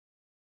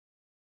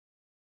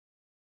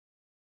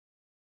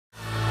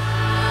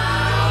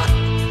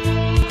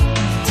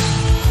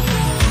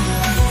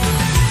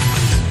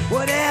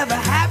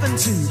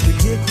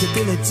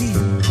responsibility.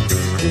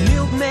 The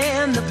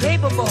milkman, the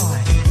paper boy,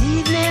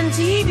 evening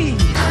TV.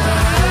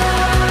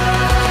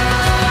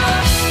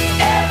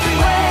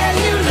 Everywhere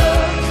you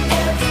look,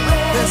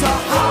 there's a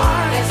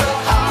heart,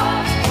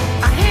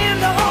 a hand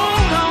to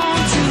hold on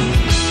to.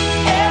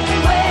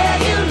 Everywhere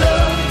you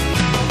look,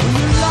 when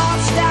you're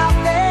lost out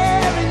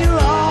there and you're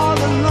all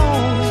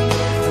alone,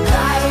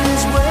 life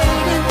is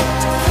waiting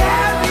to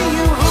carry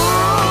you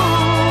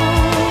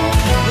home.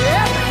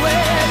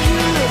 Everywhere you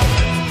look.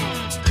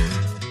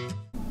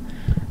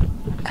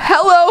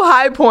 Hello,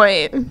 High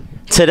Point.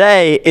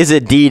 Today is a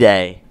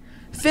D-Day.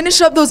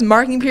 Finish up those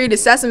marking period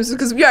assessments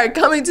because we are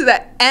coming to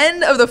the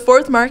end of the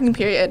 4th marking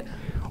period.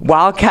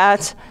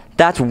 Wildcats,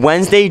 that's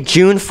Wednesday,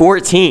 June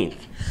 14th.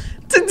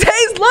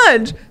 Today's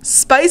lunch,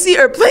 spicy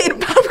or plain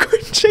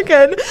popcorn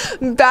chicken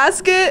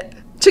basket,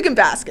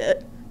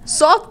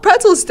 soft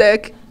pretzel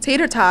stick,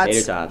 tater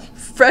tots.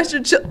 Fresh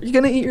or chilled, you're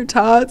gonna eat your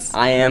tots?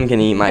 I am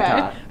gonna eat my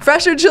tot.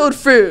 Fresh or chilled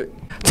fruit.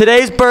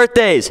 Today's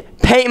birthdays,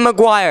 Peyton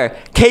McGuire,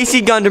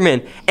 Casey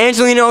Gunderman,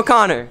 Angelina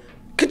O'Connor,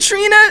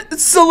 Katrina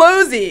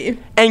Solozzi.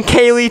 and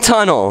Kaylee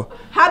Tunnel.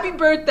 Happy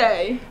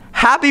birthday.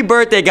 Happy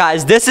birthday,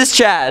 guys. This is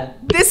Chad.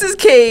 This is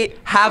Kate.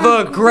 Have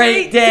a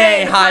great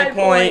day, High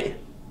Point.